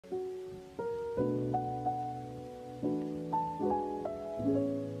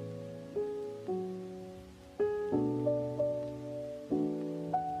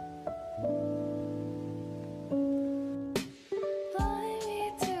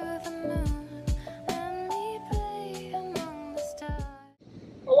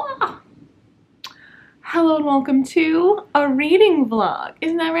and welcome to a reading vlog.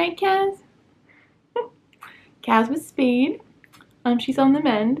 Isn't that right, Kaz? Kaz with Speed. She's on the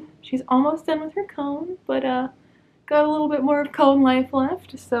mend. She's almost done with her cone, but got a little bit more of cone life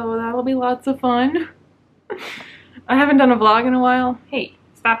left, so that'll be lots of fun. I haven't done a vlog in a while. Hey,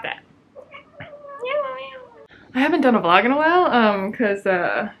 stop that. I haven't done a vlog in a while, because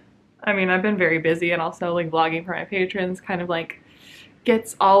I mean, I've been very busy, and also like vlogging for my patrons kind of like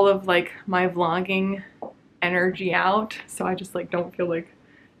gets all of like my vlogging energy out, so I just like don't feel like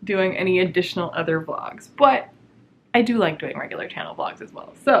doing any additional other vlogs, but I do like doing regular channel vlogs as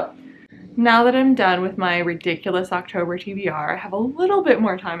well. So now that I'm done with my ridiculous October TBR, I have a little bit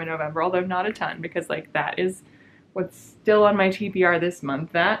more time in November, although not a ton, because like that is what's still on my TBR this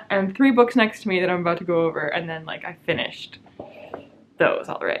month. That and 3 books next to me that I'm about to go over, and then like I finished those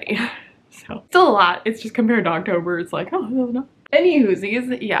already. So still a lot. It's just compared to October, it's like, oh no.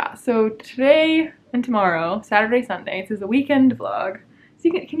 Anywhoosies, yeah, so today and tomorrow, Saturday, Sunday, this is a weekend vlog. So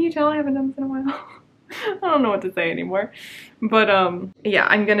can you tell I haven't done this in a while? I don't know what to say anymore. But yeah,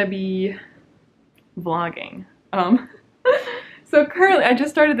 I'm gonna be vlogging. So currently, I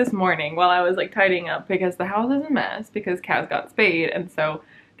just started this morning while I was like tidying up because the house is a mess because Kaz got spayed, and so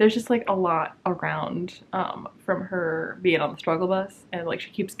there's just like a lot around from her being on the struggle bus, and like she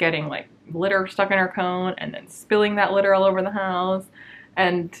keeps getting like litter stuck in her cone and then spilling that litter all over the house,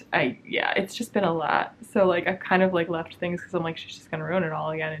 and yeah, it's just been a lot. So like I've kind of like left things because I'm like, she's just gonna ruin it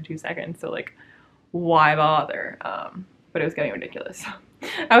all again in 2 seconds, so like why bother? But it was getting ridiculous.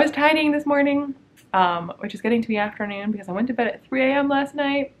 I was tidying this morning, which is getting to be afternoon because I went to bed at 3 a.m. last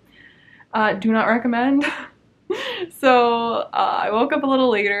night. Do not recommend. So I woke up a little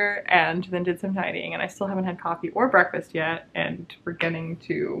later and then did some tidying, and I still haven't had coffee or breakfast yet, and we're getting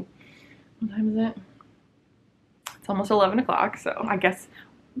to, what time is it? It's almost 11 o'clock, so I guess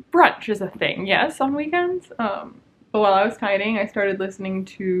brunch is a thing, yes, on weekends. But while I was tidying, I started listening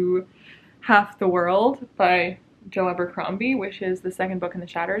to Half the World by Joe Abercrombie, which is the 2nd book in the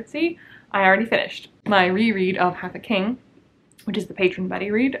Shattered Sea. I already finished my reread of Half a King, which is the patron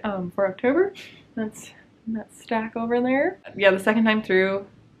buddy read for October. That's that stack over there. Yeah, the 2nd time through,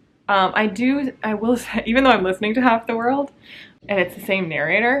 I will say, even though I'm listening to Half the World and it's the same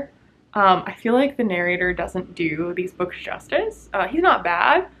narrator, I feel like the narrator doesn't do these books justice. He's not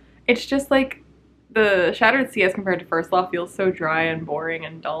bad. It's just like the Shattered Sea as compared to First Law feels so dry and boring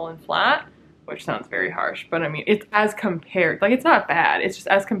and dull and flat, which sounds very harsh, but I mean, it's as compared, like it's not bad, it's just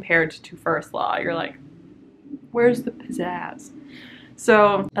as compared to First Law, you're like, where's the pizzazz?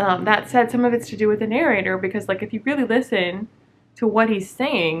 So that said, some of it's to do with the narrator, because like if you really listen to what he's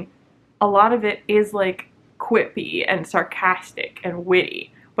saying, a lot of it is like quippy and sarcastic and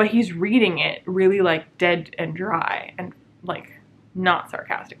witty, but he's reading it really like dead and dry and like not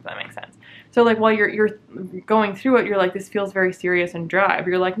sarcastic, if that makes sense. So like while you're going through it, you're like, this feels very serious and dry, but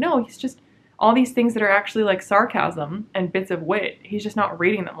you're like, no, he's just all these things that are actually like sarcasm and bits of wit, he's just not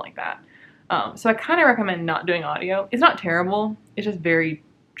reading them like that. So I kind of recommend not doing audio. It's not terrible, it's just very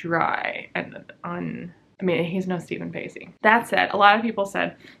dry and I mean, he's no Stephen Pacey. That said, a lot of people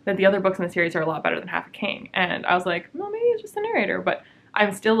said that the other books in the series are a lot better than Half a King, and I was like, well, maybe it's just the narrator, but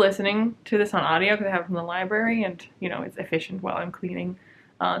I'm still listening to this on audio because I have it from the library, and you know, it's efficient while I'm cleaning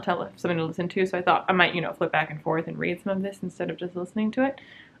to have something to listen to, so I thought I might, you know, flip back and forth and read some of this instead of just listening to it.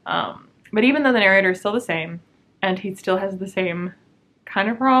 But even though the narrator is still the same, and he still has the same kind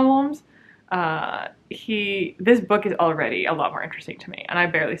of problems, this book is already a lot more interesting to me, and I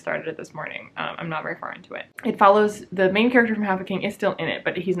barely started it this morning. I'm not very far into it. It follows, the main character from Half a King is still in it,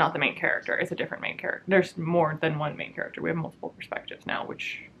 but he's not the main character. It's a different main character. There's more than one main character. We have multiple perspectives now,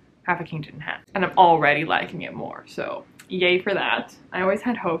 which Half a King didn't have, and I'm already liking it more, so yay for that. I always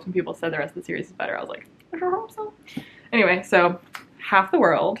had hopes when people said the rest of the series is better. I was like, I sure hope so. Anyway, so Half the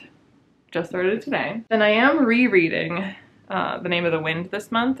World, just started it today. Then I am rereading The Name of the Wind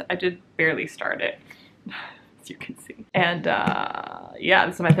this month. I did barely start it, as you can see. And yeah,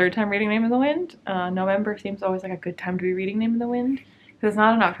 this is my 3rd time reading Name of the Wind. November seems always like a good time to be reading Name of the Wind, because it's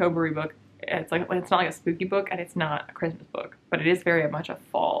not an October-y book. It's not like a spooky book, and it's not a Christmas book, but it is very much a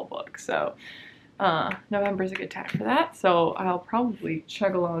fall book. So November is a good time for that. So I'll probably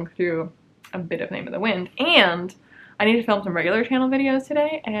chug along through a bit of Name of the Wind, and I need to film some regular channel videos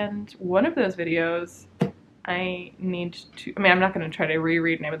today, and one of those videos I need to, I mean, I'm not going to try to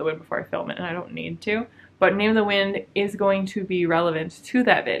reread Name of the Wind before I film it, and I don't need to, but Name of the Wind is going to be relevant to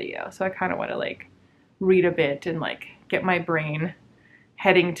that video, so I kind of want to like read a bit and like get my brain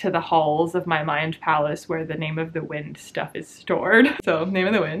heading to the halls of my mind palace where the Name of the Wind stuff is stored. So Name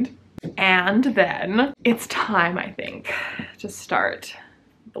of the Wind. And then it's time, I think, to start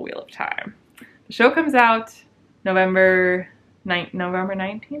the Wheel of Time. The show comes out November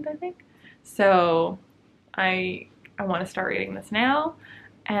 19th, I think. So I want to start reading this now,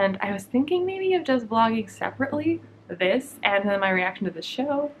 and I was thinking maybe of just vlogging separately this and then my reaction to the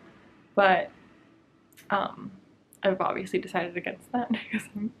show, but I've obviously decided against that because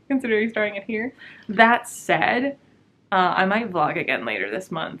I'm considering starting it here. That said, I might vlog again later this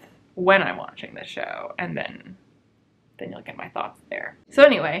month when I'm watching the show, and then you'll get my thoughts there. So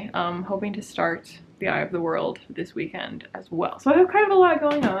anyway, hoping to start The Eye of the World this weekend as well. So I have kind of a lot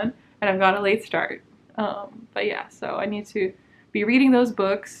going on, and I've got a late start. But yeah, so I need to be reading those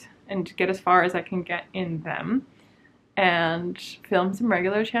books and get as far as I can get in them, and film some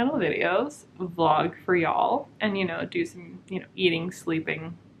regular channel videos, vlog for y'all, and, you know, do some, you know, eating,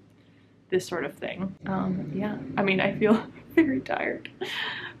 sleeping, this sort of thing. Yeah, I mean, I feel very tired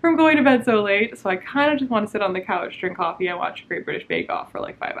from going to bed so late, so I kind of just want to sit on the couch, drink coffee, and watch Great British Bake Off for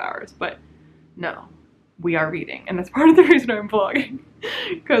like 5 hours, but no, we are reading, and that's part of the reason I'm vlogging,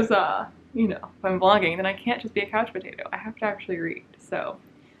 because, you know, if I'm vlogging, then I can't just be a couch potato. I have to actually read, so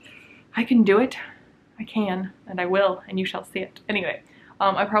I can do it. I can, and I will, and you shall see it. Anyway,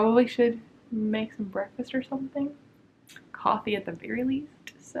 I probably should make some breakfast or something. Coffee at the very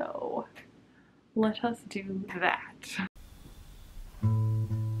least, so let us do that.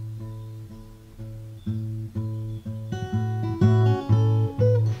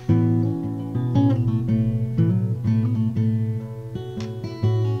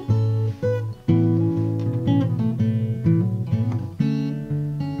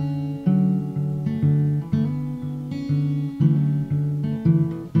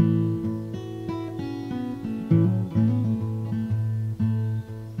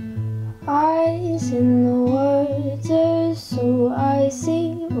 Eyes in the water, so I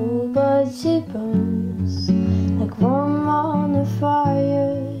see, oh, but she burns like warm on a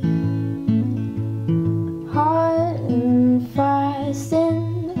fire, hot and fast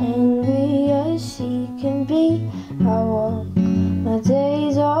and angry as she can be. I walk my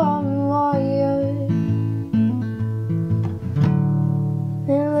days on wire.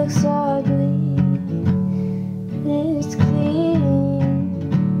 It looks ugly, it's clean.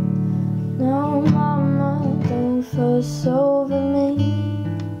 No, mama, don't fuss over me.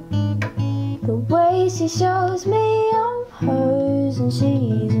 The way she shows me I'm hers and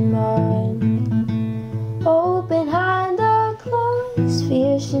she's mine. Open hand or closed,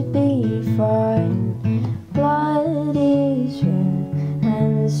 fear should be fine. Blood is red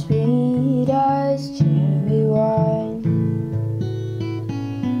and sweet as cherry wine.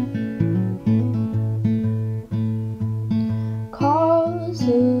 Calls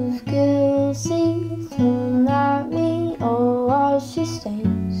of guilt seem thrown at me, oh, while she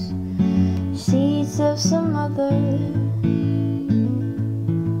stains seeds of some other,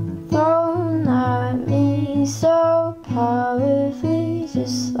 thrown at me so powerfully,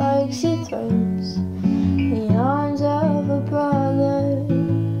 just like she throws the arms of a brother.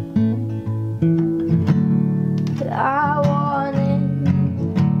 But I want it,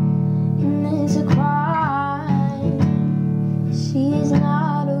 and it's a crime. She's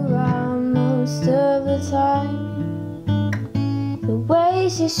not around most of the time. The way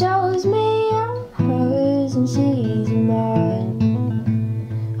she shows me I'm hers and she's mine.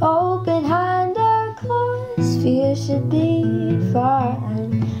 Open hand or closed, fear should be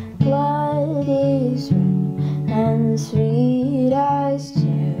fine. Blood is red and sweet as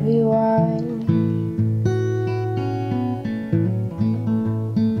cherry wine.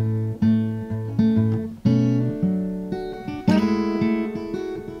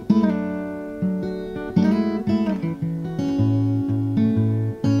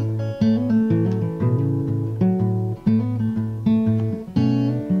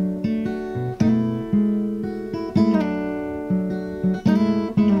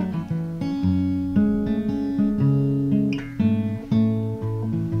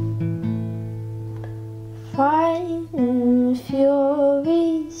 Fighting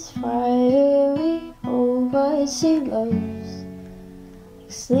furies, fiery, oh, but she loves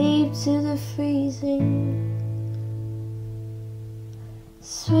sleep to the freezing.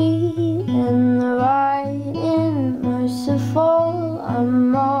 Sweet and the right and merciful,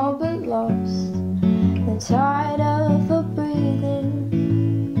 I'm all but lost and tired of her breathing.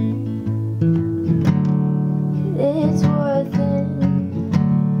 It's worth it,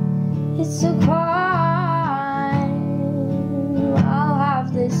 it's a crime. I'll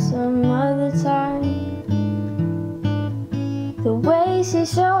have this some other time. The way she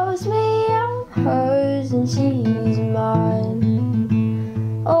shows me I'm hers and she's mine.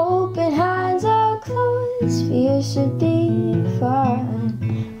 Open hands are closed, fear should be fine.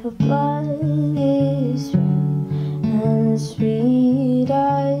 Her blood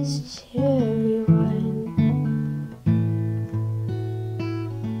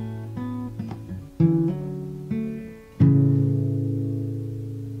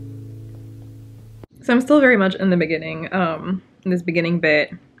still very much in the beginning, in this beginning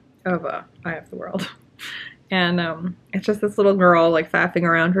bit of Eye of the World. And it's just this little girl like faffing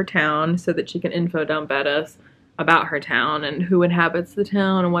around her town so that she can info dump at us about her town and who inhabits the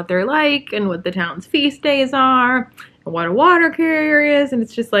town and what they're like and what the town's feast days are and what a water carrier is. And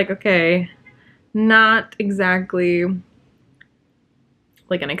it's just like, okay, not exactly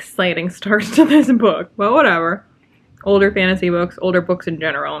like an exciting start to this book, but whatever. Older fantasy books, older books in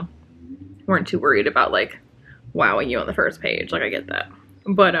general, weren't too worried about like wowing you on the first page. Like, I get that.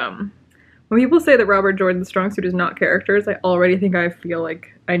 But when people say that Robert Jordan's strong suit is not characters, I already think I feel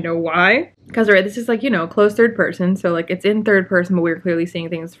like I know why. Because, right, this is like, you know, close third person, so like it's in third person, but we're clearly seeing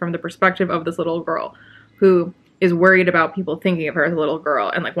things from the perspective of this little girl who is worried about people thinking of her as a little girl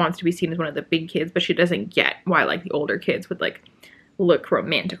and like wants to be seen as one of the big kids, but she doesn't get why like the older kids would like look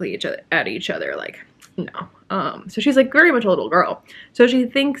romantically at each other. Like, no. So she's like very much a little girl. So she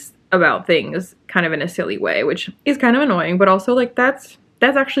thinks about things kind of in a silly way, which is kind of annoying, but also like that's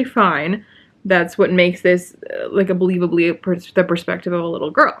actually fine. That's what makes this like a believably the perspective of a little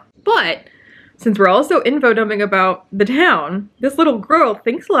girl. But since we're also info dumping about the town, this little girl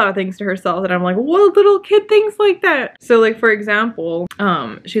thinks a lot of things to herself, and I'm like, what little kid thinks like that? So like, for example,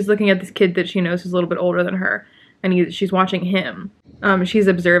 she's looking at this kid that she knows is a little bit older than her, and she's watching him. She's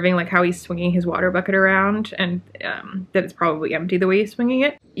observing like how he's swinging his water bucket around, and that it's probably empty the way he's swinging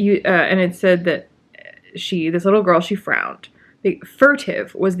it. And it said that this little girl, she frowned.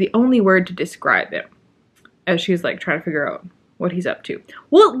 Furtive was the only word to describe him, as she's like trying to figure out what he's up to.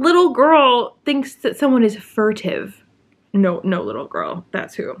 What little girl thinks that someone is furtive? No little girl,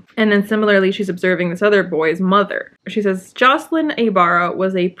 that's who. And then similarly, she's observing this other boy's mother. She says, Jocelyn Ibarra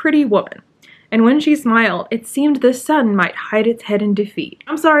was a pretty woman, and when she smiled, it seemed the sun might hide its head in defeat.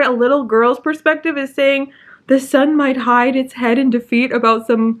 I'm sorry, a little girl's perspective is saying the sun might hide its head in defeat about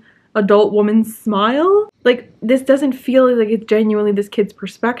some adult woman's smile? Like, this doesn't feel like it's genuinely this kid's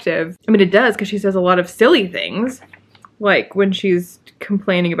perspective. I mean, it does, because she says a lot of silly things, like when she's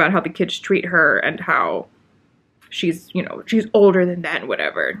complaining about how the kids treat her and how she's, you know, she's older than that and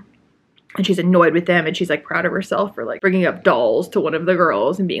whatever. And she's annoyed with them, and she's like proud of herself for like bringing up dolls to one of the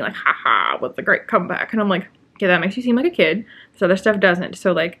girls and being like, haha, what's a great comeback. And I'm like, okay, that makes you seem like a kid. This other stuff doesn't.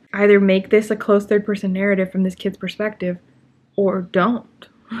 So like, either make this a close third person narrative from this kid's perspective or don't.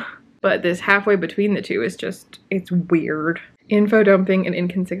 But this halfway between the two is just, it's weird. Info dumping and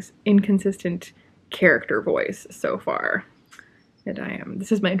inconsistent character voice so far. And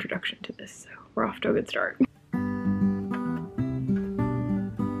this is my introduction to this, so we're off to a good start.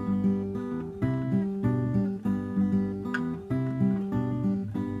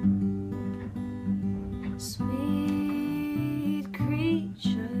 Sweet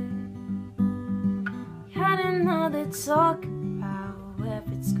creature, had another talk about where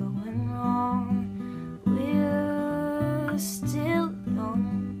it's going wrong. We're still young.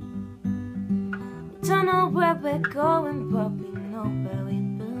 We don't know where we're going, but we know where we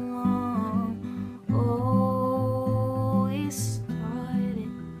belong. Oh, we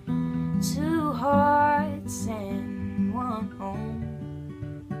started two hearts and one home.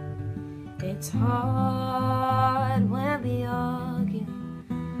 It's hard when we argue.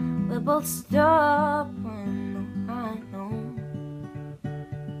 We're both stubborn, I know.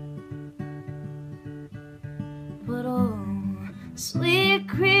 But oh, sweet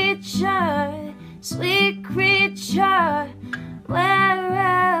creature,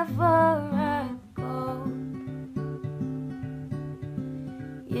 wherever I go,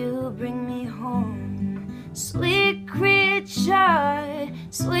 you bring me home. Sweet creature,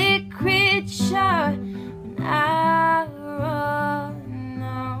 when I run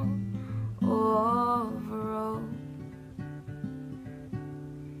out of road,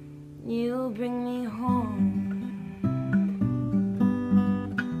 you bring me home.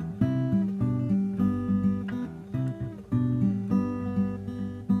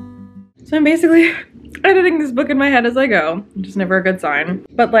 So I'm basically editing this book in my head as I go, which is never a good sign.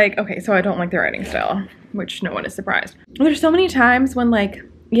 But like, okay, so I don't like the writing style, which no one is surprised. There's so many times when like,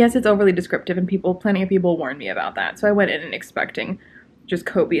 yes, it's overly descriptive, and plenty of people warned me about that. So I went in expecting just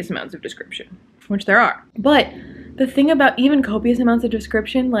copious amounts of description, which there are. But the thing about even copious amounts of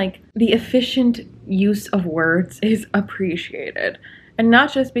description, like the efficient use of words is appreciated. And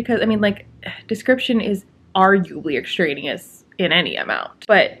not just because, I mean, like, description is arguably extraneous in any amount.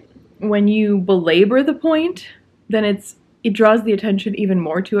 But when you belabor the point, then it draws the attention even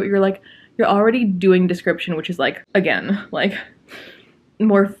more to it. You're already doing description, which is like, again, like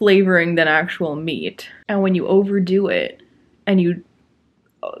more flavoring than actual meat. And when you overdo it and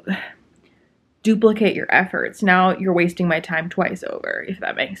duplicate your efforts. Now you're wasting my time twice over, if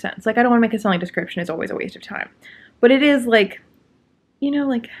that makes sense. Like, I don't want to make it sound like description is always a waste of time. But it is like, you know,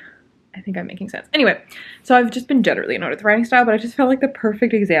 like, I think I'm making sense. Anyway, so I've just been generally annoyed with the writing style, but I just felt like the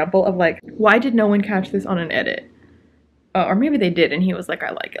perfect example of like, why did no one catch this on an edit? Or maybe they did, and he was like,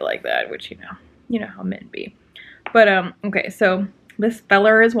 I like it like that, which, you know how men be. But, okay, so this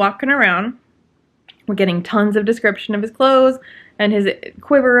feller is walking around. We're getting tons of description of his clothes and his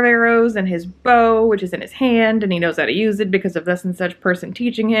quiver of arrows and his bow, which is in his hand, and he knows how to use it because of this and such person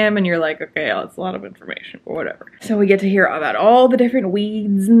teaching him, and you're like, okay, that's a lot of information, but whatever. So we get to hear about all the different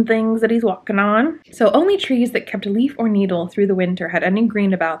weeds and things that he's walking on. So only trees that kept leaf or needle through the winter had any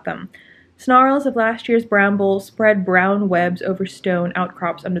green about them. Snarls of last year's brambles spread brown webs over stone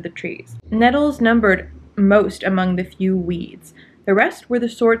outcrops under the trees. Nettles numbered most among the few weeds. The rest were the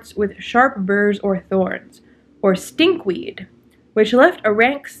sorts with sharp burrs or thorns, or stinkweed, which left a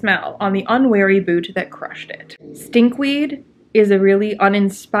rank smell on the unwary boot that crushed it. Stinkweed is a really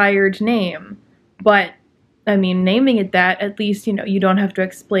uninspired name, but, I mean, naming it that, at least, you know, you don't have to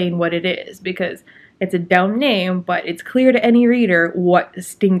explain what it is, because it's a dumb name, but it's clear to any reader what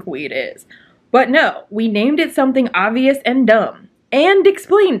stinkweed is. But no, we named it something obvious and dumb, and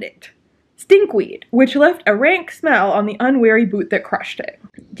explained it. Stinkweed, which left a rank smell on the unwary boot that crushed it.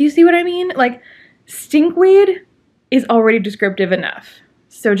 Do you see what I mean? Like, stinkweed is already descriptive enough,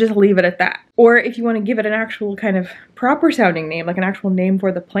 so just leave it at that. Or if you want to give it an actual kind of proper sounding name, like an actual name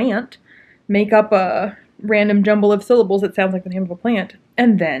for the plant, make up a random jumble of syllables that sounds like the name of a plant,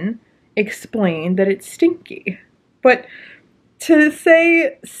 and then explain that it's stinky. But to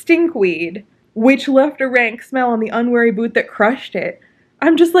say stinkweed, which left a rank smell on the unwary boot that crushed it,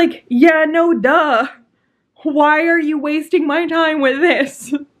 I'm just like, yeah, no, duh. Why are you wasting my time with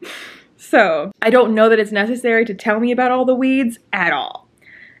this? So, I don't know that it's necessary to tell me about all the weeds at all.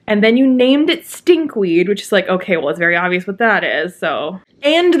 And then you named it stinkweed, which is like, okay, well, it's very obvious what that is, so.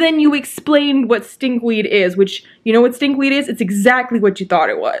 And then you explained what stinkweed is, which, you know what stinkweed is? It's exactly what you thought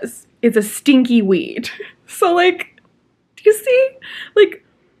it was. It's a stinky weed. So, like, do you see? Like,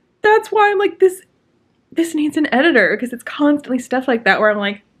 that's why I'm like, this needs an editor, because it's constantly stuff like that where I'm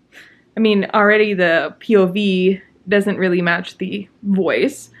like, I mean, already the POV doesn't really match the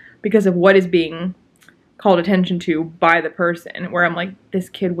voice because of what is being called attention to by the person, where I'm like, this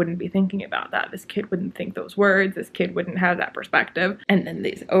kid wouldn't be thinking about that. This kid wouldn't think those words. This kid wouldn't have that perspective. And then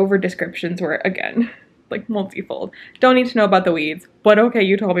these over descriptions were, again, like multifold. Don't need to know about the weeds, but okay,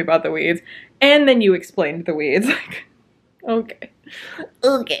 you told me about the weeds. And then you explained the weeds. Like, okay.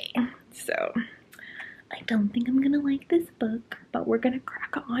 Okay. So, I don't think I'm gonna like this book, but we're gonna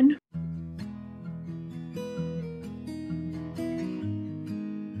crack on.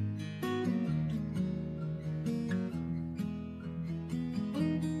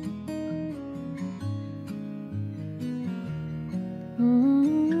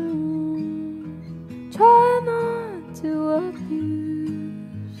 Try not to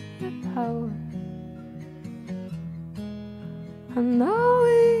abuse your power. I know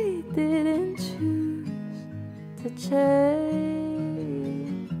we didn't choose to change.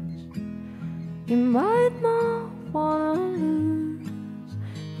 You might not wanna lose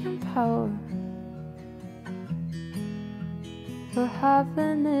your power, but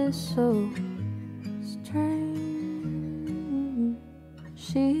having is so strange.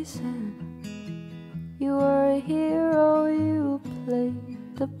 She said, you were a hero, you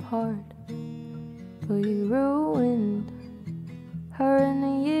played the part, but you ruined her in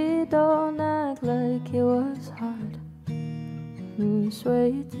a year. Don't act like it was hard. You swear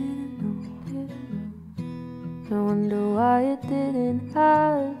you didn't know. No wonder why you didn't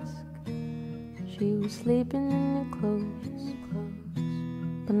ask. She was sleeping in your clothes,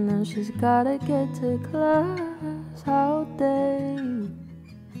 but now she's gotta get to class. How dare you?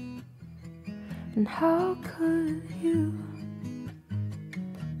 And how could you?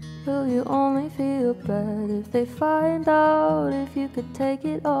 Will you only feel bad if they find out if you could take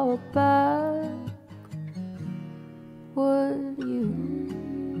it all back? Would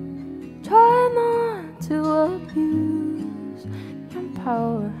you try not to abuse your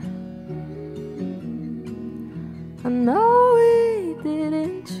power? I know we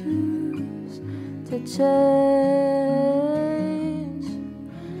didn't choose to change.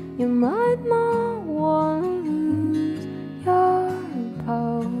 You might not want to lose your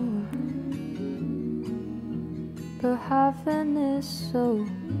power, but having is so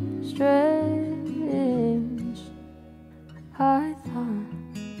strange. I thought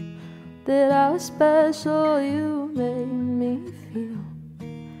that I was special. You made me feel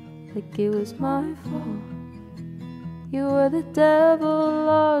like it was my fault. You were the devil,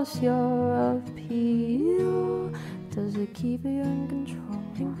 lost your appeal. feel? Does it keep you in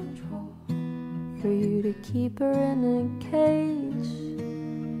control? For you to keep her in a cage,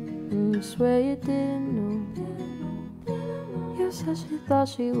 and you swear you didn't know. You said she thought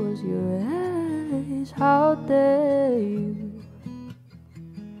she was your age. How dare you?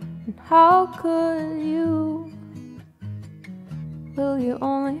 And how could you? Will you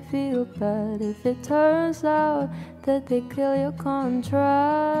only feel bad if it turns out that they kill your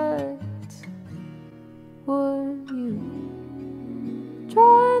contract? Would you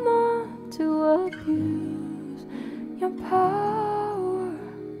try not to abuse your power?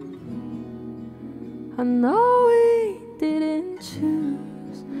 I know we didn't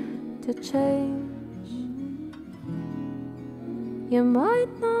choose to change. You might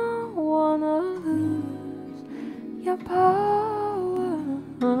not wanna lose your power,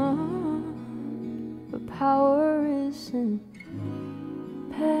 but power isn't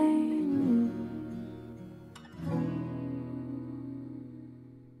pain.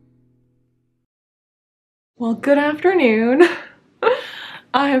 Well, good afternoon.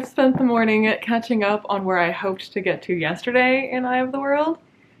 I have spent the morning catching up on where I hoped to get to yesterday in Eye of the World,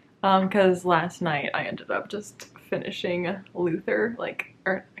 because last night I ended up just finishing Luther,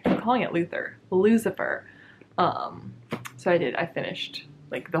 or I keep calling it Luther, Lucifer. So I finished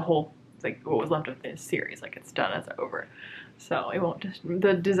like the whole, like what was left of this series, like it's done, it's over. So it won't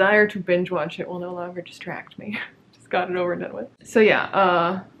the desire to binge watch it will no longer distract me. Just got it over and done with. So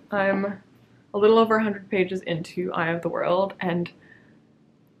yeah, I'm a little over 100 pages into Eye of the World, and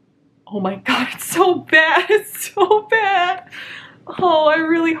oh my god, it's so bad, it's so bad. Oh, I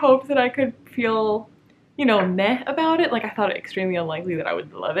really hoped that I could feel, you know, meh about it. Like, I thought it extremely unlikely that I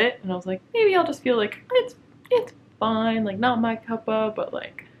would love it, and I was like, maybe I'll just feel like, it's fine, like, not my cuppa, but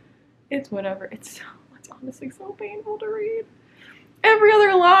like, it's whatever. It's honestly so painful to read. Every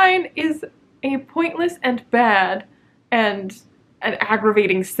other line is a pointless and bad and an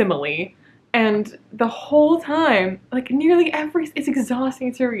aggravating simile. And the whole time, like it's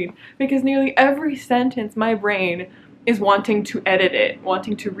exhausting to read, because nearly every sentence my brain is wanting to edit it,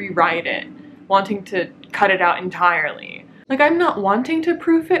 wanting to rewrite it, wanting to cut it out entirely. Like, I'm not wanting to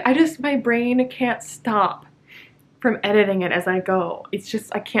proof it, my brain can't stop from editing it as I go. It's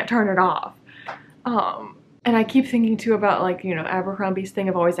just, I can't turn it off. And I keep thinking too about, like, you know, Abercrombie's thing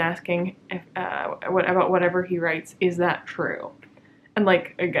of always asking if, about whatever he writes, is that true? And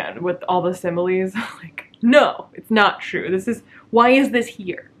like, again, with all the similes, like, no, it's not true. Why is this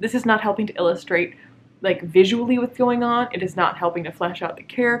here? This is not helping to illustrate, like, visually what's going on. It is not helping to flesh out the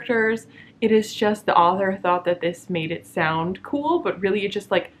characters. It is just the author thought that this made it sound cool, but really it just,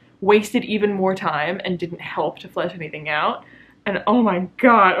 like, wasted even more time and didn't help to flesh anything out. And oh my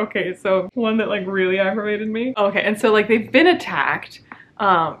god, okay, so one that, like, really aggravated me. Okay, and so, like, they've been attacked.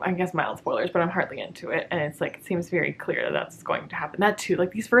 I guess mild spoilers, but I'm hardly into it, and it's like, it seems very clear that that's going to happen. That too,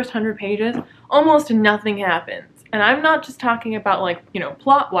 like, these first 100 pages, almost nothing happens. And I'm not just talking about, like, you know,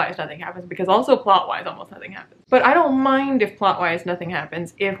 plot-wise nothing happens, because also plot-wise almost nothing happens. But I don't mind if plot-wise nothing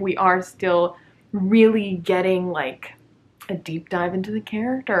happens if we are still really getting, like, a deep dive into the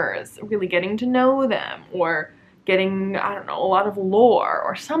characters, really getting to know them, or getting, I don't know, a lot of lore,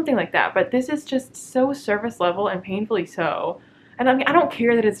 or something like that. But this is just so surface level and painfully so. And I mean, I don't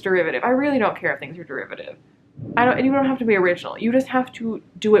care that it's derivative. I really don't care if things are derivative. And you don't have to be original. You just have to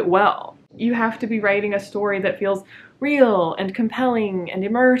do it well. You have to be writing a story that feels real and compelling and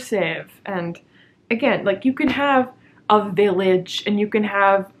immersive. And again, like, you can have a village and you can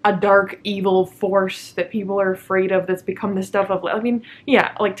have a dark evil force that people are afraid of that's become the stuff of, I mean,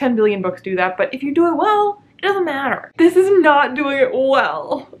 yeah, like 10 billion books do that, but if you do it well, it doesn't matter. This is not doing it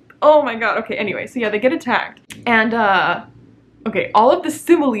well. Oh my god. Okay, anyway, so yeah, they get attacked. And okay, all of the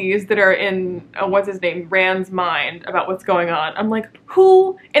similes that are in, what's his name, Rand's mind about what's going on. I'm like,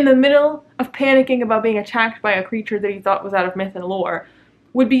 who in the middle of panicking about being attacked by a creature that he thought was out of myth and lore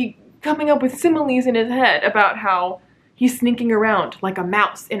would be coming up with similes in his head about how he's sneaking around like a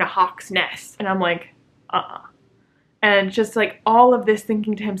mouse in a hawk's nest? And I'm like, And just like all of this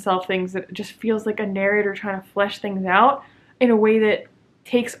thinking to himself things that just feels like a narrator trying to flesh things out in a way that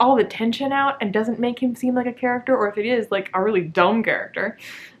takes all the tension out and doesn't make him seem like a character, or if it is, like a really dumb character.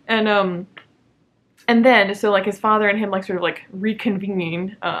 And then, so like his father and him like sort of like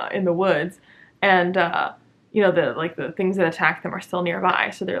reconvene in the woods, and you know, the things that attack them are still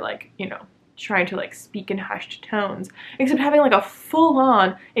nearby, so they're like, you know, trying to like speak in hushed tones, except having like a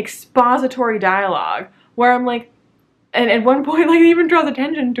full-on expository dialogue where I'm like, and at one point, like, he even draws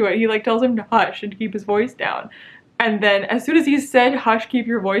attention to it. He like tells him to hush and to keep his voice down. And then as soon as he said, hush, keep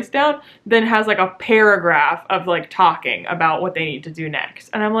your voice down, then has like a paragraph of like talking about what they need to do next.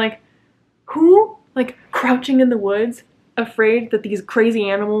 And I'm like, Who, like, crouching in the woods, afraid that these crazy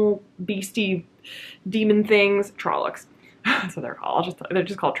animal, beastie, demon things, Trollocs, that's what they're called, they're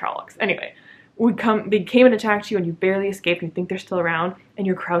just called Trollocs. Anyway, they came and attacked you and you barely escaped and you think they're still around and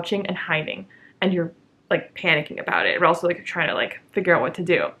you're crouching and hiding and you're, like, panicking about it, but also, like, trying to, like, figure out what to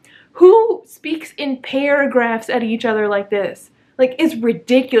do. Who speaks in paragraphs at each other like this? Like, it's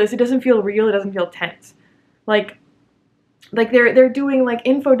ridiculous. It doesn't feel real. It doesn't feel tense. Like they're doing, like,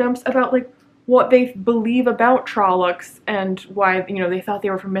 info dumps about, like, what they believe about Trollocs and why, you know, they thought they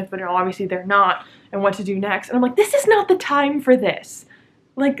were from myth, but obviously they're not, and what to do next. And I'm like, this is not the time for this.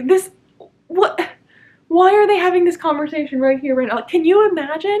 Like, this, what? Why are they having this conversation right here, right now? Can you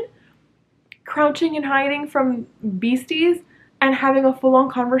imagine crouching and hiding from beasties and having a full-on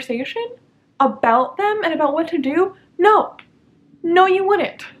conversation about them and about what to do? No. No, you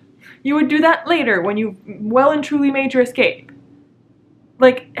wouldn't. You would do that later when you well and truly made your escape.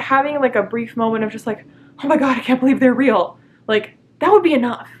 Like, having, like, a brief moment of just, like, oh my god, I can't believe they're real. Like, that would be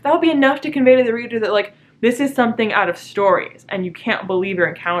enough. That would be enough to convey to the reader that, like, this is something out of stories and you can't believe you're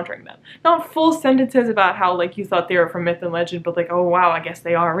encountering them. Not full sentences about how, like, you thought they were from myth and legend, but, like, oh wow, I guess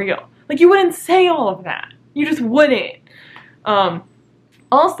they are real. Like, you wouldn't say all of that. You just wouldn't.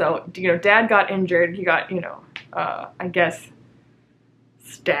 Also, you know, Dad got injured. He got, you know, I guess,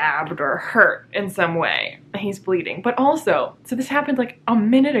 stabbed or hurt in some way. He's bleeding. But also, so this happened like a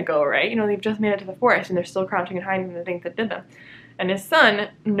minute ago, right? You know, they've just made it to the forest and they're still crouching and hiding from the things that did them. And his son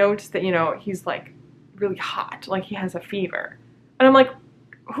notes that, you know, he's like really hot, like he has a fever. And I'm like,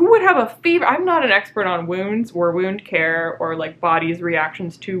 who would have a fever? I'm not an expert on wounds or wound care or like body's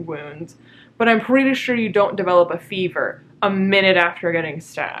reactions to wounds, but I'm pretty sure you don't develop a fever a minute after getting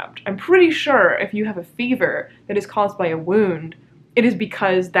stabbed. I'm pretty sure if you have a fever that is caused by a wound, it is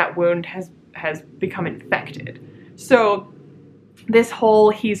because that wound has become infected. So this whole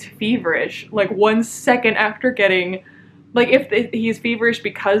he's feverish, like 1 second after getting, like if he's feverish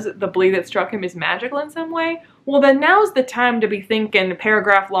because the blade that struck him is magical in some way, well then now's the time to be thinking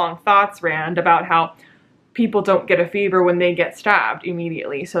paragraph-long thoughts, Rand, about how people don't get a fever when they get stabbed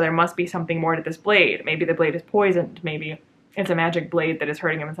immediately, so there must be something more to this blade. Maybe the blade is poisoned, maybe it's a magic blade that is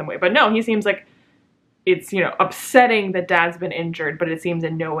hurting him in some way. But no, he seems like it's, you know, upsetting that Dad's been injured, but it seems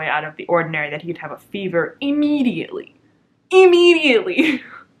in no way out of the ordinary that he'd have a fever immediately. Immediately!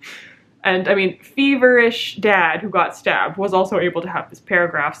 And, I mean, feverish Dad who got stabbed was also able to have this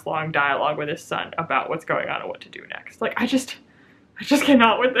paragraphs-long dialogue with his son about what's going on and what to do next. Like, I just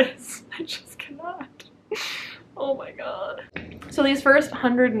cannot with this. I just cannot. Oh my god. So these first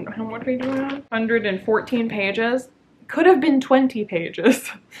 114 pages could have been 20 pages,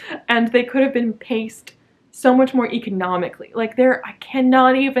 and they could have been paced so much more economically. Like, I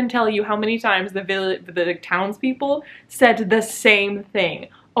cannot even tell you how many times the townspeople said the same thing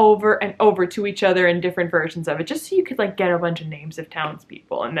over and over to each other in different versions of it, just so you could, like, get a bunch of names of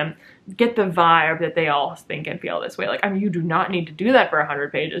townspeople and then get the vibe that they all think and feel this way. Like, I mean, you do not need to do that for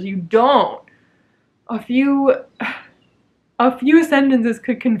 100 pages. You don't. A few sentences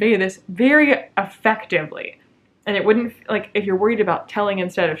could convey this very effectively. And it wouldn't, like, if you're worried about telling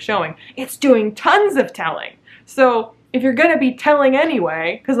instead of showing, it's doing tons of telling. So if you're gonna be telling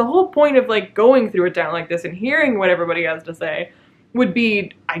anyway, because the whole point of, like, going through it down like this and hearing what everybody has to say would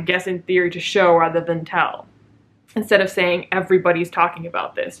be, I guess, in theory, to show rather than tell. Instead of saying everybody's talking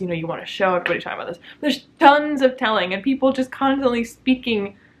about this, you know, you want to show everybody talking about this. There's tons of telling and people just constantly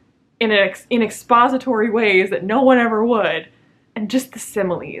speaking in expository ways that no one ever would. And just the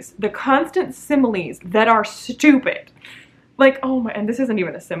similes, the constant similes that are stupid. Like, oh my, and this isn't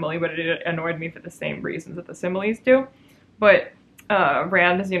even a simile, but it annoyed me for the same reasons that the similes do. But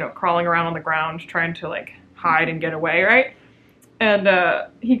Rand is, you know, crawling around on the ground trying to, like, hide and get away, right? And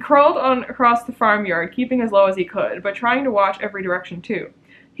he crawled across the farmyard, keeping as low as he could, but trying to watch every direction too.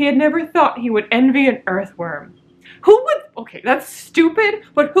 He had never thought he would envy an earthworm. Who would, okay, that's stupid,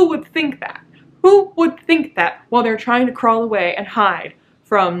 but who would think that? Who would think that while they're trying to crawl away and hide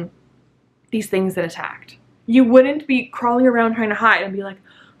from these things that attacked? You wouldn't be crawling around trying to hide and be like,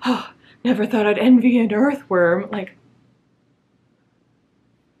 oh, never thought I'd envy an earthworm. Like,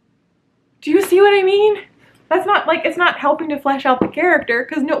 do you see what I mean? That's not, like, it's not helping to flesh out the character,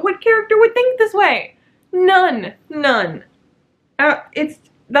 because what character would think this way? None. None. It's,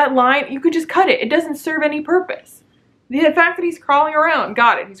 that line, you could just cut it. It doesn't serve any purpose. The fact that he's crawling around,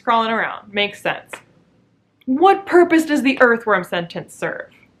 got it, he's crawling around, makes sense. What purpose does the earthworm sentence serve?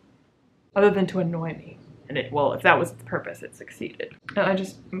 Other than to annoy me. And it, well, if that was the purpose, it succeeded. And I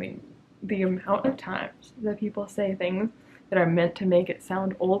mean, the amount of times that people say things that are meant to make it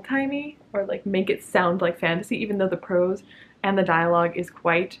sound old-timey, or like make it sound like fantasy, even though the prose and the dialogue is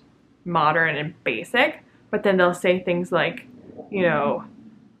quite modern and basic, but then they'll say things like, you know,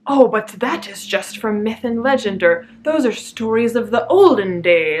 oh, but that is just from myth and legend, or those are stories of the olden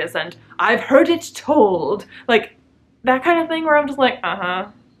days, and I've heard it told. Like, that kind of thing where I'm just like,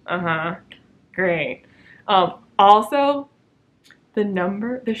 great. Also,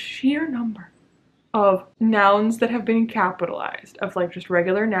 the sheer number of nouns that have been capitalized, of like just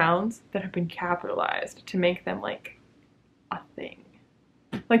regular nouns that have been capitalized to make them like a thing.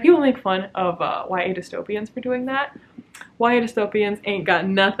 Like, people make fun of YA dystopians for doing that. YA dystopians ain't got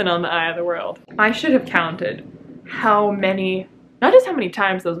nothing on the eye of the world. I should have counted how many, not just how many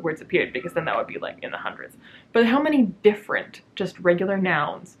times those words appeared, because then that would be like in the hundreds, but how many different just regular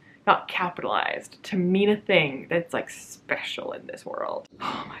nouns got capitalized to mean a thing that's like special in this world.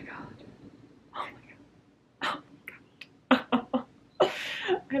 Oh my god. Oh my god. Oh my god.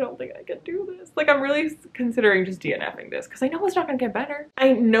 I don't think I can do this. Like, I'm really considering just DNFing this because I know it's not gonna get better.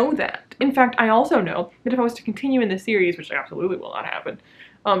 I know that. In fact, I also know that if I was to continue in this series, which absolutely will not happen,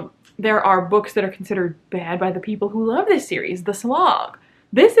 there are books that are considered bad by the people who love this series, the slog.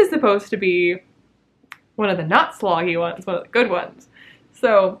 This is supposed to be one of the not sloggy ones, one of the good ones.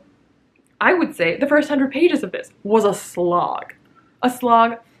 So I would say the first 100 pages of this was a slog. A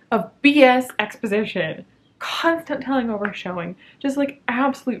slog of BS exposition, constant telling over showing, just like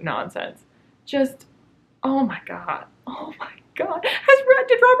absolute nonsense. Just, oh my god. Oh my god.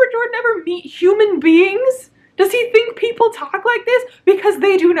 Did Robert Jordan ever meet human beings? Does he think people talk like this? Because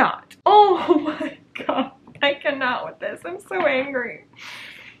they do not. Oh my god. I cannot with this. I'm so angry.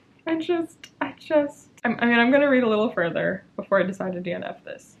 I mean, I'm gonna read a little further before I decide to DNF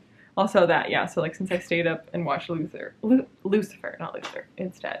this. Also that, yeah, so like since I stayed up and watched Lucifer, not Luther,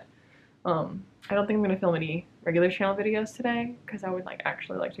 instead. I don't think I'm gonna film any regular channel videos today because I would like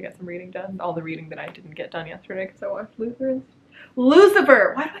actually like to get some reading done. All the reading that I didn't get done yesterday because I watched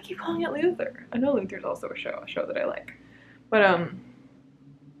Lucifer! Why do I keep calling it Luther? I know Luther's also a show that I like. But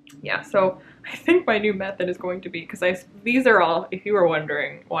yeah, so I think my new method is going to be, because these are all, if you were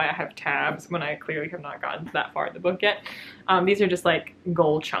wondering why I have tabs when I clearly have not gotten that far in the book yet, these are just like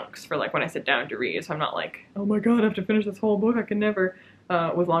goal chunks for like when I sit down to read, so I'm not like, oh my god, I have to finish this whole book, I can never.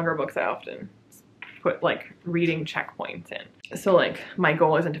 With longer books, I often put like reading checkpoints in. So like my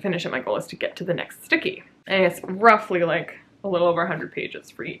goal isn't to finish it, my goal is to get to the next sticky. And it's roughly like a little over 100 pages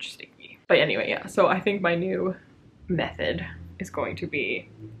for each sticky. But anyway, yeah, so I think my new method is going to be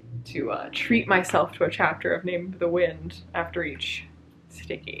to treat myself to a chapter of Name of the Wind after each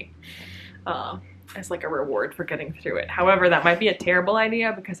sticky as like a reward for getting through it. However, that might be a terrible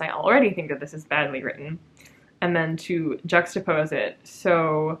idea because I already think that this is badly written. And then to juxtapose it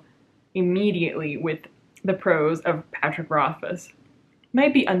so immediately with the prose of Patrick Rothfuss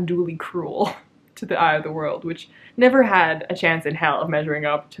might be unduly cruel to the eye of the world, which never had a chance in hell of measuring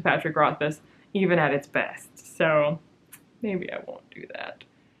up to Patrick Rothfuss, even at its best. So maybe I won't do that.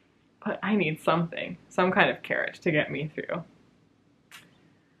 But I need something, some kind of carrot to get me through.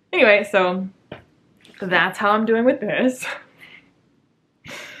 Anyway, so that's how I'm doing with this.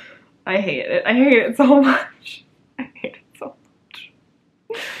 I hate it. I hate it so much. I hate it so much.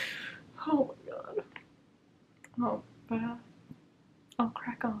 Oh my god. Oh, but I'll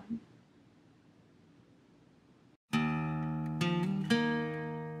crack on.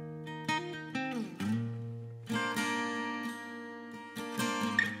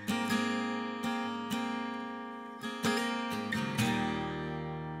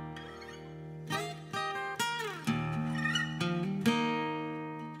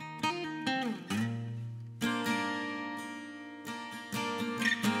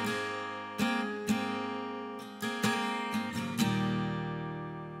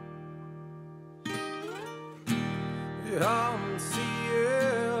 I'm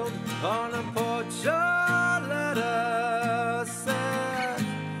sealed on a porch, a letter said,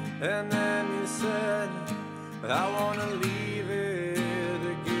 and then you said, I wanna leave it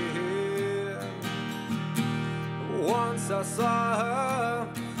again. Once I saw her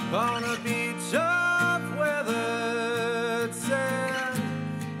on a beach of weathered sand,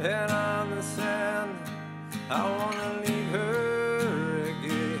 and on the sand, I wanna leave her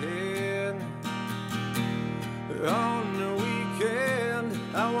again. On the weekend,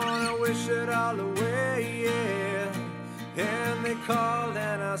 I wanna wish it all away, yeah. And they called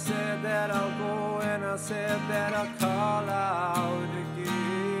and I said that I'll go, and I said that I'll call out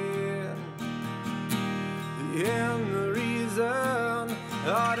again. And the reason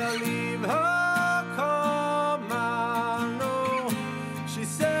ought to leave her calm, I know. She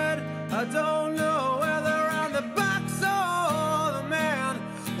said, I don't know whether I'm the box or the man.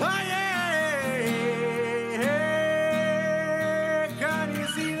 Oh yeah. Can you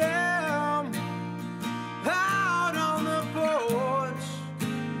see that?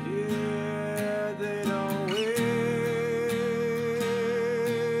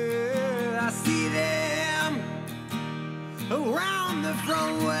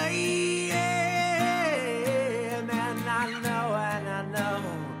 away. Yeah. And I know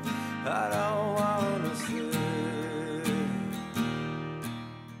I don't wanna stay.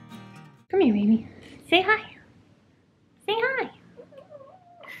 Come here, baby. Say hi. Say hi.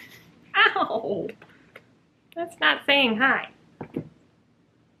 Ow! That's not saying hi.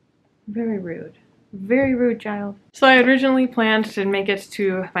 Very rude. Very rude, child. So I originally planned to make it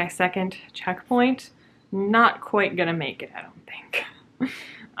to my second checkpoint. Not quite gonna make it, I don't think.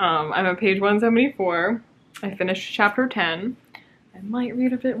 I'm at page 174. I finished chapter 10. I might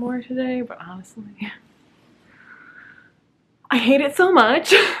read a bit more today, but honestly, I hate it so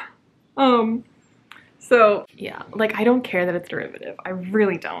much. So yeah, like I don't care that it's derivative. I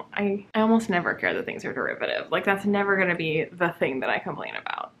really don't. I almost never care that things are derivative. Like that's never gonna be the thing that I complain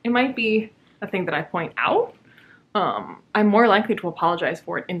about. It might be a thing that I point out. I'm more likely to apologize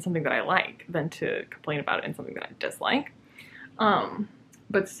for it in something that I like than to complain about it in something that I dislike.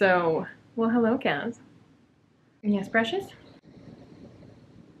 But so, well, hello, Kaz. Yes, precious?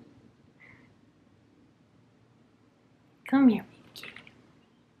 Come here.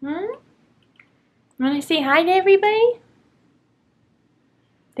 Wanna say hi to everybody?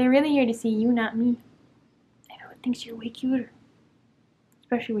 They're really here to see you, not me. Everyone thinks you're way cuter.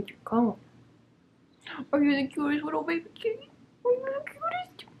 Especially with your comb. Are you the cutest little baby kitty? Are you the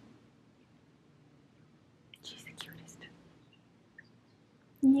cutest? She's the cutest.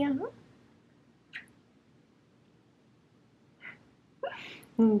 Yeah.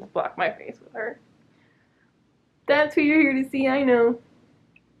 Block my face with her. That's who you're here to see, I know.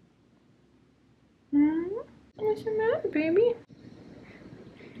 What's the matter, baby?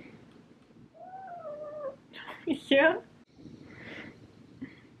 Yeah.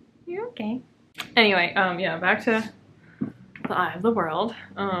 You're okay. Anyway, yeah, back to the eye of the world.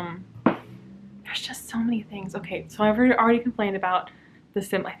 There's just so many things. Okay, so I've already complained about the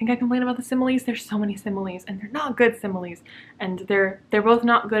I think I complained about the similes. There's so many similes, and they're not good similes. And they're both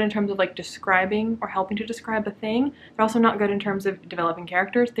not good in terms of like describing or helping to describe a thing. They're also not good in terms of developing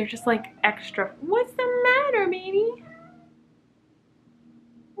characters. They're just like extra. What's the matter, baby?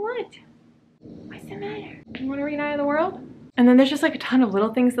 What? What's the matter? You want to read Eye of the World? And then there's just like a ton of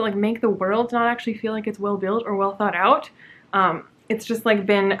little things that like make the world not actually feel like it's well built or well thought out. It's just like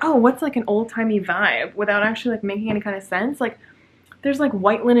been, oh, what's like an old-timey vibe without actually like making any kind of sense. Like there's like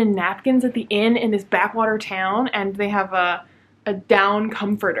white linen napkins at the inn in this backwater town, and they have a down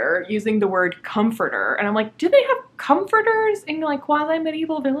comforter using the word comforter. And I'm like, do they have comforters in like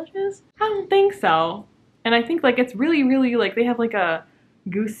quasi-medieval villages? I don't think so. And I think like it's really, really like they have like a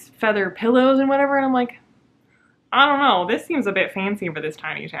goose feather pillows and whatever. And I'm like, I don't know, this seems a bit fancy for this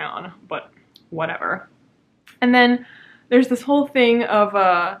tiny town, but whatever. And then there's this whole thing of,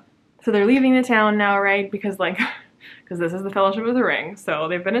 so they're leaving the town now, right? Because like, because this is the Fellowship of the Ring. So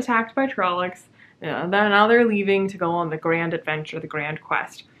they've been attacked by Trollocs. Now they're leaving to go on the grand adventure, the grand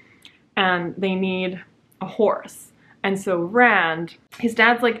quest. And they need a horse. And so Rand, his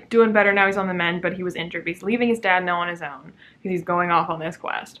dad's like doing better now, he's on the mend, but he was injured. But he's leaving his dad now on his own because he's going off on this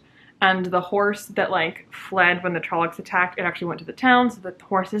quest. And the horse that like fled when the Trollocs attacked, it actually went to the town, so the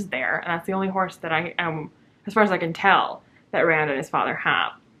horse is there. And that's the only horse that I am, as far as I can tell, that Rand and his father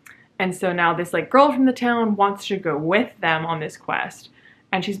have. And so now this like girl from the town wants to go with them on this quest.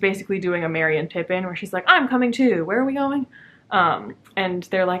 And she's basically doing a Merry and Pippin where she's like, I'm coming too, where are we going? And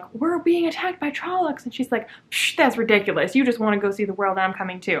they're like, we're being attacked by Trollocs. And she's like, psh, that's ridiculous. You just want to go see the world, I'm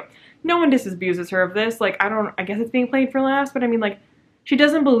coming too. No one disabuses her of this. Like, I guess it's being played for laughs, but I mean like, she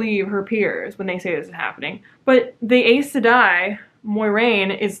doesn't believe her peers when they say this is happening. But the Aes Sedai,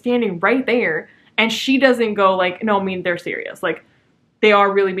 Moiraine, is standing right there, and she doesn't go like, no, I mean, they're serious. Like, they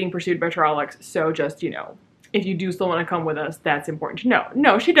are really being pursued by Trollocs, so just, you know, if you do still want to come with us, that's important to know.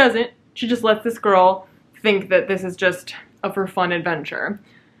 No, she doesn't. She just lets this girl think that this is just a for fun adventure,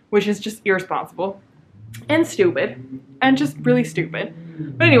 which is just irresponsible and stupid, and just really stupid.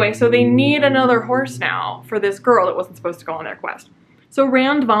 But anyway, so they need another horse now for this girl that wasn't supposed to go on their quest. So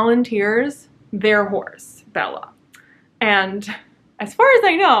Rand volunteers their horse, Bella. And as far as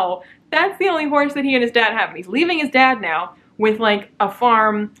I know, that's the only horse that he and his dad have. And he's leaving his dad now with like a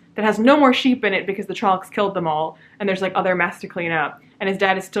farm that has no more sheep in it because the Trollocs killed them all. And there's like other mess to clean up. And his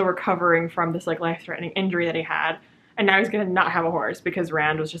dad is still recovering from this like life-threatening injury that he had. And now he's gonna not have a horse because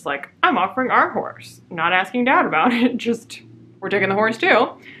Rand was just like, I'm offering our horse. Not asking dad about it, just, we're taking the horse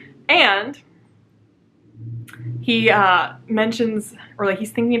too. And he mentions, or like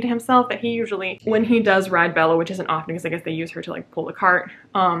he's thinking to himself that he usually, when he does ride Bella, which isn't often because I guess they use her to like pull the cart,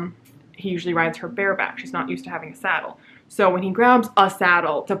 he usually rides her bareback. She's not used to having a saddle. So when he grabs a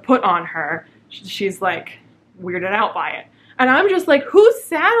saddle to put on her, she's like weirded out by it. And I'm just like, whose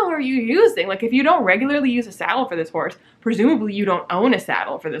saddle are you using? Like, if you don't regularly use a saddle for this horse, presumably you don't own a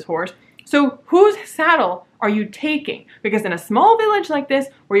saddle for this horse. So whose saddle are you taking? Because in a small village like this,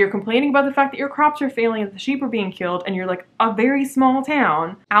 where you're complaining about the fact that your crops are failing and the sheep are being killed, and you're like a very small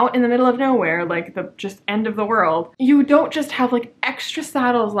town out in the middle of nowhere, like the just end of the world, you don't just have like extra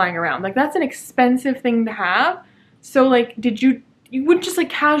saddles lying around. Like, that's an expensive thing to have. So like, you wouldn't just like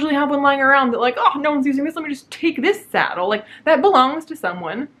casually have one lying around that like, oh, no one's using this, let me just take this saddle. Like, that belongs to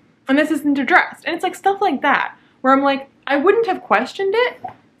someone and this isn't addressed. And it's like stuff like that where I'm like, I wouldn't have questioned it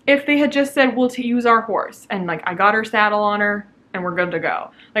if they had just said, we'll use our horse, and like I got her saddle on her and we're good to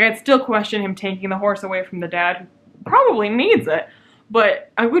go. Like, I'd still question him taking the horse away from the dad who probably needs it,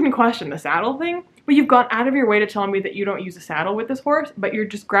 but I wouldn't question the saddle thing. But you've gone out of your way to tell me that you don't use a saddle with this horse, but you're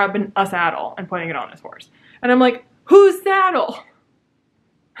just grabbing a saddle and putting it on this horse. And I'm like, whose saddle?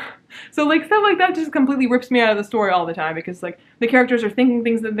 So like stuff like that just completely rips me out of the story all the time, because like the characters are thinking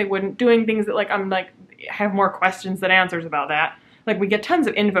things that they wouldn't, doing things that like I'm like have more questions than answers about that. Like, we get tons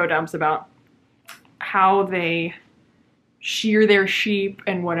of info dumps about how they shear their sheep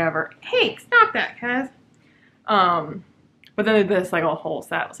and whatever. Hey, stop that, Kaz. But then there's this like a whole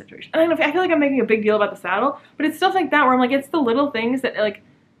saddle situation. I don't know, I feel like I'm making a big deal about the saddle, but it's stuff like that where I'm like, it's the little things that like,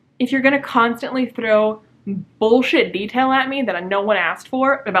 if you're gonna constantly throw bullshit detail at me that no one asked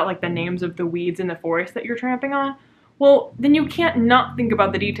for about like the names of the weeds in the forest that you're tramping on, well, then you can't not think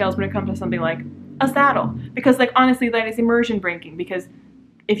about the details when it comes to something like a saddle. Because like, honestly, that is immersion breaking, because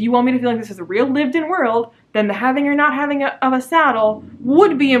if you want me to feel like this is a real lived-in world, then the having or not having of a saddle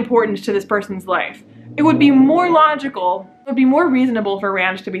would be important to this person's life. It would be more logical, it would be more reasonable for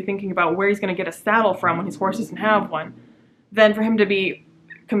Ranch to be thinking about where he's going to get a saddle from when his horse doesn't have one, than for him to be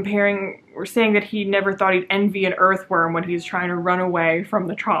comparing or saying that he never thought he'd envy an earthworm when he's trying to run away from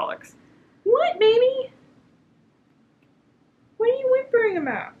the Trollocs. What, baby? What are you whimpering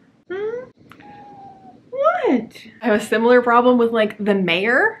about? What? I have a similar problem with like the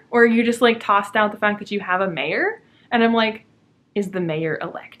mayor, or you just like tossed out the fact that you have a mayor, and I'm like, is the mayor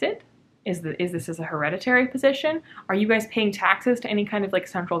elected? Is this a hereditary position? Are you guys paying taxes to any kind of like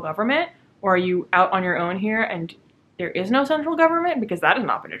central government, or are you out on your own here and there is no central government? Because that has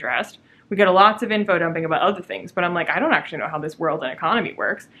not been addressed. We get lots of info dumping about other things, but I'm like, I don't actually know how this world and economy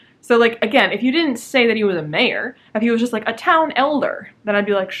works. So like, again, if you didn't say that he was a mayor, if he was just like a town elder, then I'd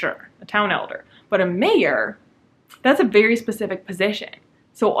be like, sure, a town elder. But a mayor, that's a very specific position.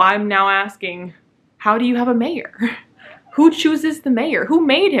 So I'm now asking, how do you have a mayor? Who chooses the mayor? Who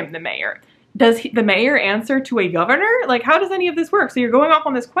made him the mayor? Does the mayor answer to a governor? Like, how does any of this work? So you're going off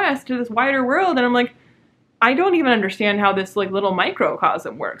on this quest to this wider world, and I'm like, I don't even understand how this like little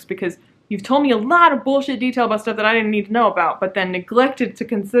microcosm works, because you've told me a lot of bullshit detail about stuff that I didn't need to know about, but then neglected to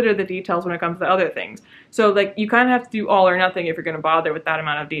consider the details when it comes to other things. So like, you kind of have to do all or nothing if you're going to bother with that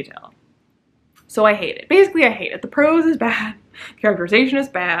amount of detail. So I hate it. Basically, I hate it. The prose is bad. The characterization is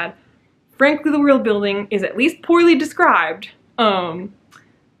bad. Frankly, the world building is at least poorly described. And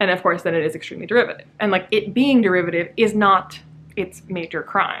of course, then it is extremely derivative. And like, it being derivative is not its major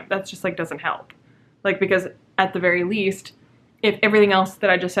crime. That's just like, doesn't help. Like, because at the very least, if everything else that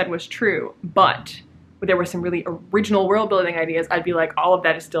I just said was true, but there were some really original world building ideas, I'd be like, all of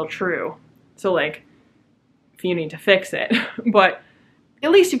that is still true. So like, if you need to fix it, but at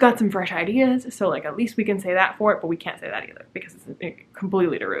least you've got some fresh ideas. So like, at least we can say that for it, but we can't say that either because it's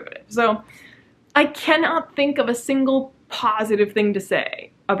completely derivative. So I cannot think of a single positive thing to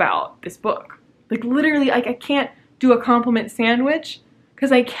say about this book. Like, literally, like, I can't do a compliment sandwich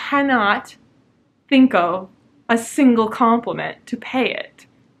because I cannot think of a single compliment to pay it.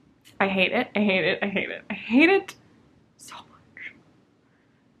 I hate it. I hate it. I hate it. I hate it so much.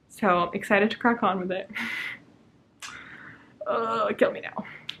 So I'm excited to crack on with it. Kill me now.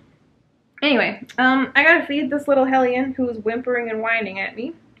 Anyway, I gotta feed this little hellion who's whimpering and whining at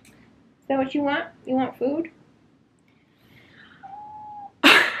me. Is that what you want? You want food?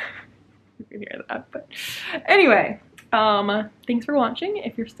 You can hear that, but anyway, thanks for watching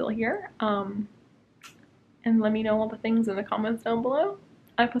if you're still here. And let me know all the things in the comments down below.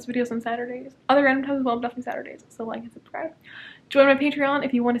 I post videos on Saturdays. Other random times as well, definitely Saturdays. So like and subscribe. Join my Patreon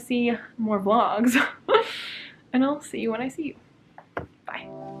if you want to see more vlogs. And I'll see you when I see you.